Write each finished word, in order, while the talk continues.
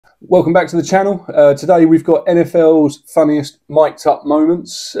Welcome back to the channel. Today we've got NFL's funniest mic'd up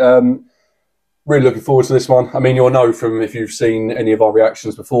moments. Really looking forward to this one. I mean, you'll know from if you've seen any of our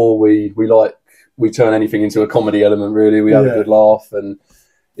reactions before, we turn anything into a comedy element, really. We have a good laugh and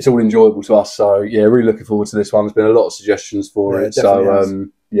it's all enjoyable to us. So yeah, really looking forward to this one. There's been a lot of suggestions for it. So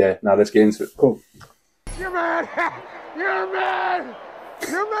yeah, now let's get into it. Cool. You're mad! You're mad!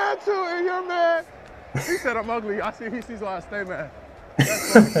 You're mad too, and you're mad! He said I'm ugly. I see he sees why I stay mad.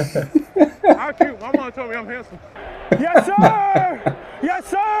 How cute. My mom told me I'm handsome. Yes, sir! Yes,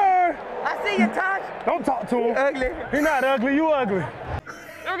 sir! I see you, Tosh. Don't talk to him. Ugly. He's not ugly, you ugly.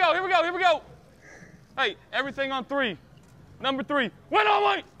 Here we go, here we go, here we go. Hey, everything on three. Number three. Win on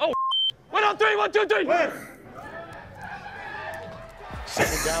one. Oh, win on three. 1, 2, 3. Win.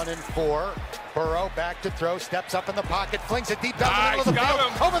 Second down and 4. Burrow back to throw, steps up in the pocket, flings it deep down the middle of the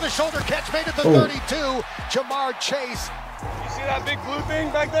field. Over the shoulder catch made at the 32. Jamar Chase. You see that big blue thing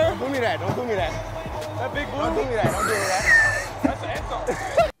back there? Don't do me that. Don't do me that. That big blue? Don't do me that. Don't do me that. That's an insult.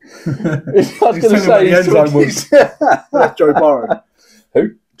 I was going to say the end zone was. That's Joe Burrow.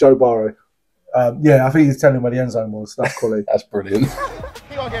 Who? Joe Burrow. Yeah, I think he's telling where the end zone was. That's quality. That's brilliant.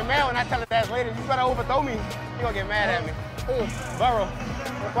 He gonna get mad when I tell his ass later. You better overthrow me. He gonna get mad at me. Ooh, Burrow.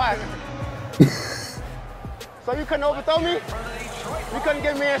 Why? So you couldn't overthrow me? You couldn't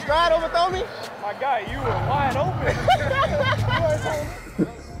get me in stride, overthrow me? My guy, you were wide open.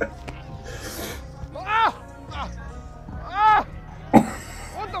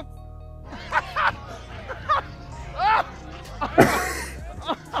 What the?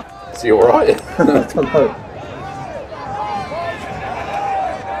 Is he all right? I don't know.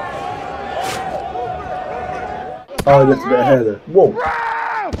 Oh, he left a bit of hair there. Whoa.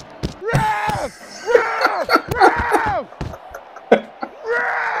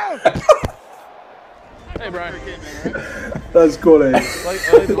 Hey, Brian. That's quality.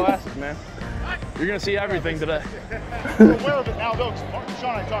 Lay the glasses, man. You're gonna see everything today. We're aware of it now, though, because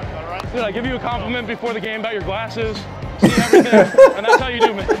Sean and I talked about it, right? Dude, I give you a compliment before the game about your glasses. See everything, and that's how you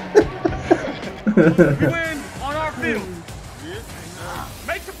do, man. We win on our field.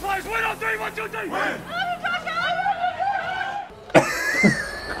 Make some plays. Win on 3, 1, 2, 3. Win.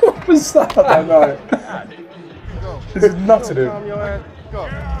 What was that? I don't know. This is nothing. Calm your ass. Go.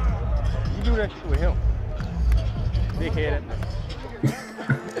 You do that shit with him. Dickhead.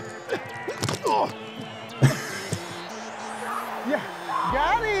 Yeah.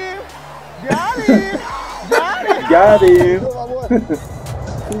 Got him. Got him. Got him. Got him.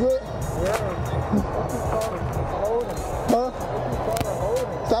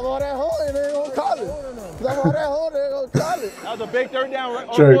 Stop all that holding, they ain't gonna call it. Stop all that holding, they ain't gonna call it. That was a big third down,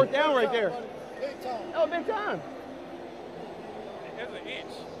 or True. fourth down right there. That was big time. It's an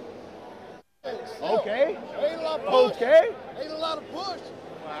inch. Okay. Ain't a lot of push. Okay. Ain't a lot of push.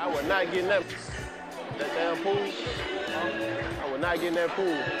 I was not getting that damn pool. I was not getting that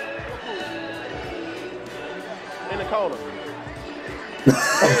pool. In the corner.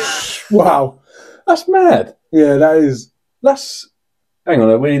 Wow. That's mad. Yeah, that's. Hang on,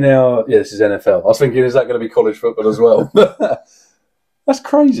 are we now? Yeah, this is NFL. I was thinking, is that going to be college football as well? That's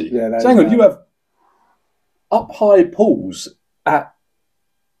crazy. Yeah, that so is hang on, mad. you have up high pools at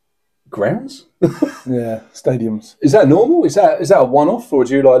grounds? Yeah, stadiums. Is that normal? Is that a one-off, or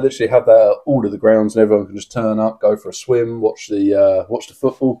do you like literally have that at all of the grounds and everyone can just turn up, go for a swim, watch the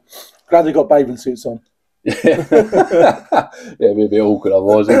football? Glad they got bathing suits on. Yeah, yeah, it'd be a bit awkward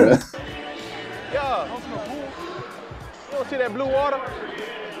otherwise, wouldn't it? Yeah. You don't see that blue water?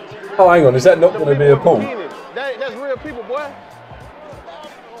 Oh, hang on, is that not going to be a pool? That's real people, boy.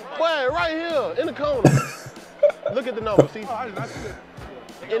 Boy, right here in the corner. Look at the number, see?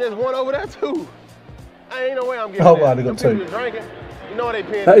 And there's one over there too. I ain't no way I'm getting Oh, that. wow, they got Them two. people drinking. You know they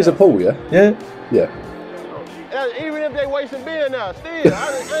paying. That is a pool, yeah? Yeah. Yeah. Even if they wasting beer now, still,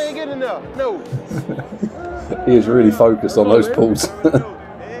 I ain't getting enough. No. He is really focused on those pools. Swing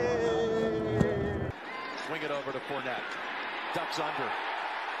it over to Fournette. Ducks under.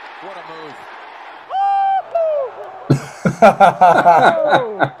 What a move.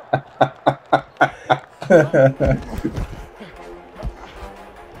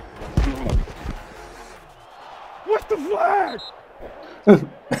 What's the flag?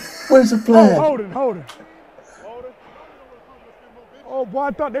 Where's the flag? Oh, hold it. Oh, boy,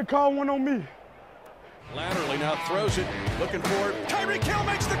 I thought they called one on me. Laterally now throws it, looking for it. Tyreek Hill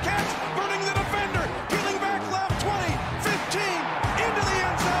makes the catch, burning the defender, peeling back left 20, 15, into the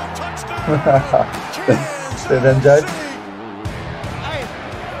end zone, touchdown. Kansas Bit of MJ. City.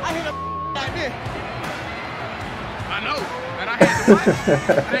 I hit a like this. I know, and I had to watch.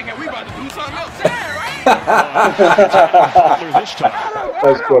 Thinking we about to do something else. Yeah, right? This time.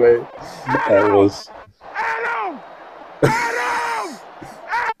 That's funny. That was. Adam! Adam!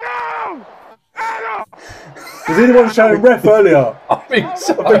 Adam! Adam! Was anyone shouting ref earlier? I think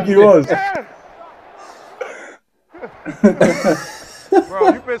so. I think he was.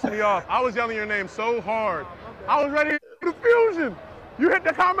 Bro, you pissed me off. I was yelling your name so hard. I was ready for the fusion. You hit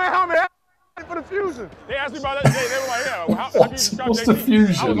the comment helmet for the fusion. They asked me about that today. They were like, yeah, well, how do you describe What's JT? the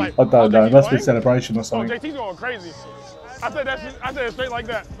fusion? I was like, I don't know. It must be playing? celebration or Oh, something. JT's going crazy. I said it straight like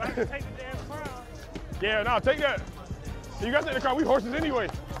that. Yeah, no, take that. You guys take the car. We horses anyway.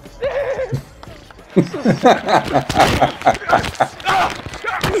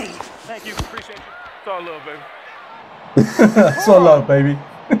 Thank you. Appreciate you. It's all love, baby. That's all love, baby.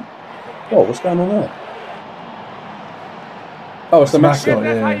 Oh, what's going on there? Oh, it's the mascot.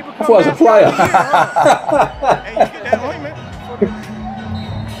 Yeah. I thought it was a player. Hey, you get that ointment.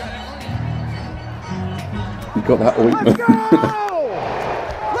 You got that ointment.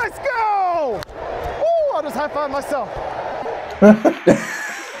 Let's go! Woo, I just high-fived myself.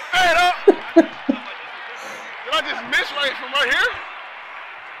 Hey, up. Did I just miss right from right here?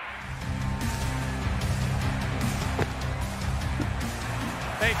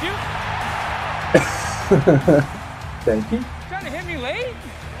 Thank you. Thank you. Trying to hit me late?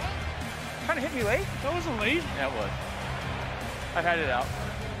 Trying to hit me late? That wasn't late. Yeah, it was. I had it out.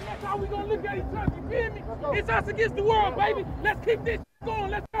 That's how we gonna look at each other, you feel me? It's us against the world, baby. Let's keep this going,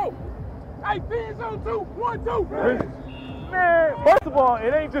 let's go. Hey, fans on 2, 1, 2. Man, first of all,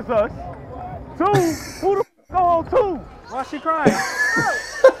 it ain't just us. 2, who the go on 2? Why she crying?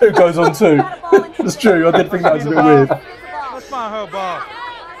 Who goes on 2? It's true. I did think that was a bit weird. Let's find her a ball.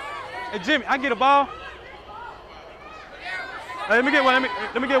 Hey, Jimmy, I get a ball. Hey, let me get one.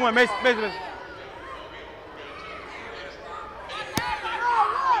 Let me get one. Mason.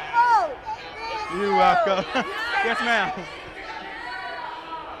 You welcome. Yes, ma'am.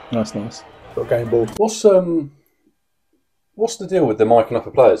 Nice. Got a game ball. What's the deal with the micing up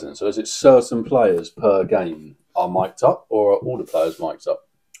of players then? So is it certain players per game are mic'd up, or are all the players mic'd up?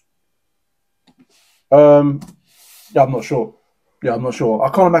 Yeah, I'm not sure. I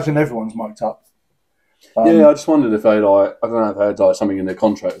can't imagine everyone's mic'd up. Yeah, I just wondered if they I don't know if they had something in their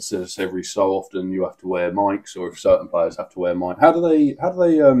contract that says every so often you have to wear mics, or if certain players have to wear mics. How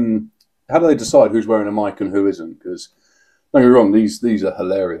do they decide who's wearing a mic and who isn't? Because don't get me wrong, these are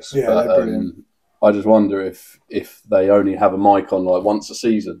hilarious. Yeah, but, they're brilliant. I just wonder if they only have a mic on like once a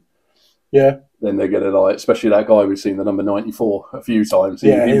season. Yeah. Then they're gonna especially that guy we've seen, the number 94, a few times.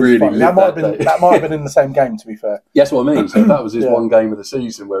 He really lived that might have been in the same game, to be fair. Yeah, that's what I mean. So if that was his one game of the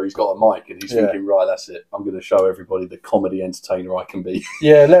season where he's got a mic and he's thinking, right, that's it. I'm going to show everybody the comedy entertainer I can be.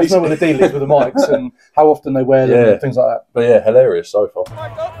 Yeah, let us know what the deal is with the mics and how often they wear them and things like that. But yeah, hilarious so far. You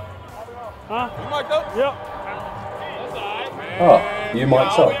mic'd up? Huh? You mic'd up? Yep. That's all right, man. Oh, you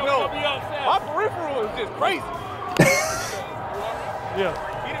mic'd up. My peripheral is just crazy. Yeah.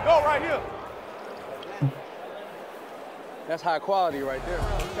 Need to go right here. That's high quality right there.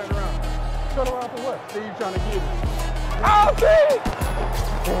 Turn around. Turn around for what? See you trying to get it. Oh,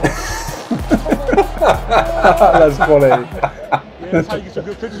 That's funny. Yeah, that's how you get some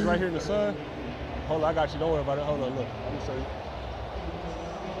good pictures right here in the sun. Hold on, I got you. Don't worry about it. Hold on, look. Let me show you.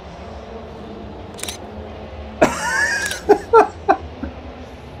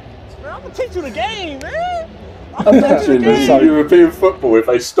 Man, I'm gonna teach you the game, man. Imagine the European football if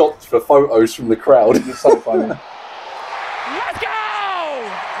they stopped for photos from the crowd. It's so funny. Let's go!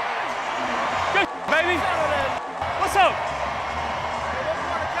 Good, baby. What's up? What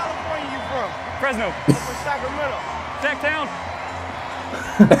part of California you from? Fresno. I'm from Sacramento. Sacktown.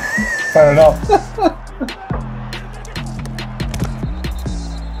 Fair enough.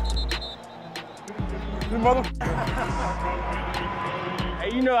 Mother. Hey,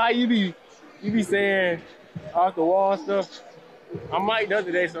 you know how you be saying off the wall stuff? I mic'd the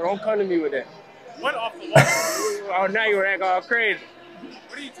other day, so don't come to me with that. What off the wall? Oh, now you're acting all crazy.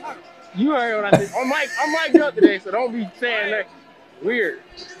 What are you talking about? You heard what I said. I'm mic'd up today, so don't be saying that weird.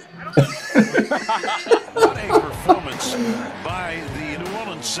 What a performance by the New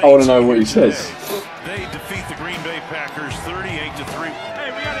Orleans Saints. I want to know what he says. They defeat the Green Bay Packers 38-3.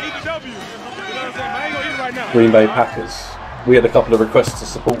 Hey, we gotta eat the W. You know what I'm saying? But I ain't gonna eat it right now. Green Bay Packers. We had a couple of requests to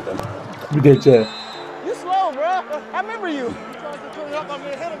support them. We did, yeah. You slow, bro. I remember you. I'm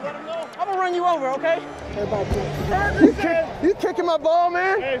gonna run you over, okay? You kicking my ball,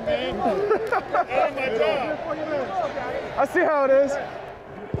 man? Hey, man. That's my job. I see how it is.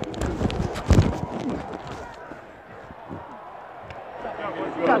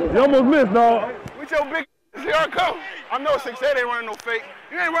 You almost missed, dog. With your big here I come. I know 6'8" ain't running no fake.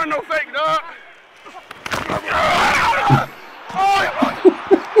 You ain't running no fake, dog.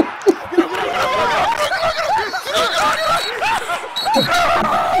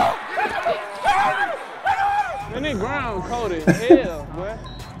 Man, that ground cold as hell, boy.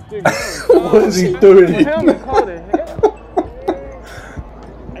 What is he doing? The helmet cold as hell.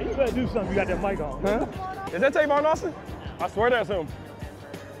 Hey, you better do something. You got that mic on. Huh? Is that Tavon Austin? I swear that's him.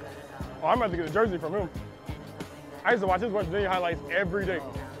 Oh, I'm about to get a jersey from him. I used to watch his West Virginia highlights every day.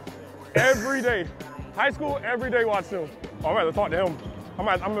 Every day. High school, every day watch him. Oh, I'm about to talk to him. I'm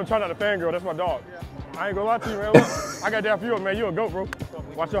gonna try not to fangirl. That's my dog. I ain't gonna lie to you, man. Look, I got that for you, man. You a goat, bro.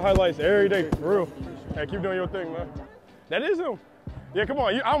 Watch your highlights every day, for real. Hey, keep doing your thing, man. That is him. Yeah, come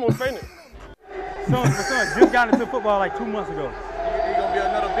on. I almost fainted. My son just got into football like 2 months ago. He gonna be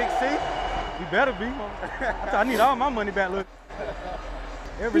another big C? He better be. I need all my money back, look.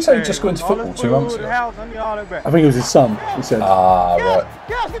 You say he just got into All football this 2 months food, ago? house, I need all that back. I think it was his son, he said. Ah, right.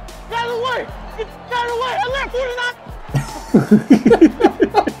 Yes, get out of the way! Get out of the way! I left 49!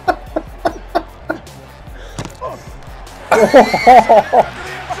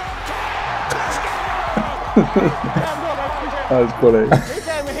 That was funny. He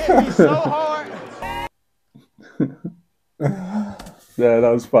came and hit me so hard. Yeah,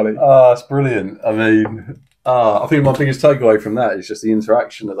 that was funny. It's brilliant. I mean, I think my biggest takeaway from that is just the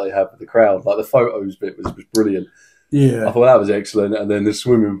interaction that they have with the crowd. Like the photos bit was brilliant. Yeah. I thought that was excellent. And then the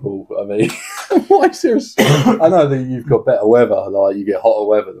swimming pool. I mean, why seriously? I know that you've got better weather, like you get hotter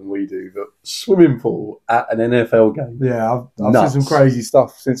weather than we do, but swimming pool at an NFL game. Yeah, I've seen some crazy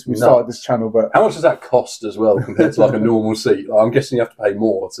stuff since we started this channel. But how much does that cost as well compared to like a normal seat? Like, I'm guessing you have to pay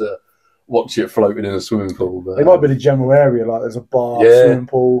more to watch it floating in a swimming pool. But it might be the general area, like there's a bar, swimming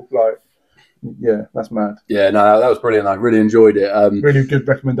pool, like. Yeah, that's mad. Yeah, no, that was brilliant. I really enjoyed it. Really good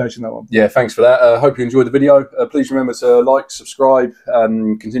recommendation, that one. Yeah, thanks for that. Hope you enjoyed the video. Please remember to like, subscribe,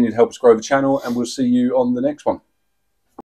 continue to help us grow the channel, and we'll see you on the next one.